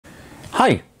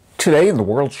Hi, today in the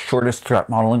world's shortest threat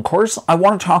modeling course, I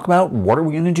want to talk about what are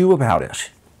we going to do about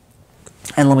it.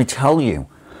 And let me tell you,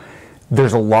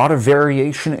 there's a lot of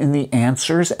variation in the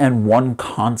answers and one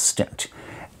constant.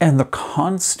 And the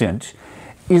constant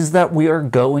is that we are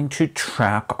going to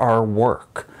track our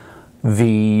work.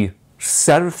 The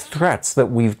set of threats that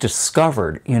we've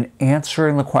discovered in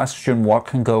answering the question, what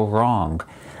can go wrong,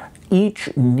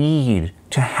 each need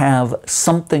to have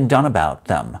something done about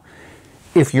them.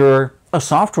 If you're a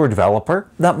software developer,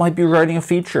 that might be writing a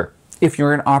feature. If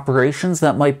you're in operations,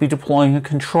 that might be deploying a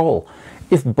control.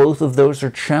 If both of those are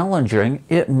challenging,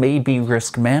 it may be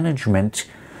risk management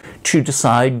to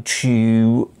decide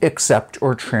to accept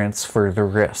or transfer the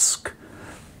risk.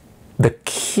 The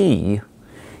key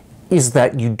is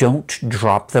that you don't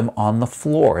drop them on the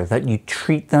floor, that you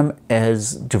treat them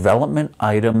as development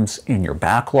items in your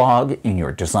backlog, in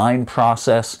your design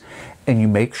process, and you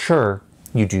make sure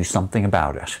you do something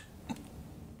about it.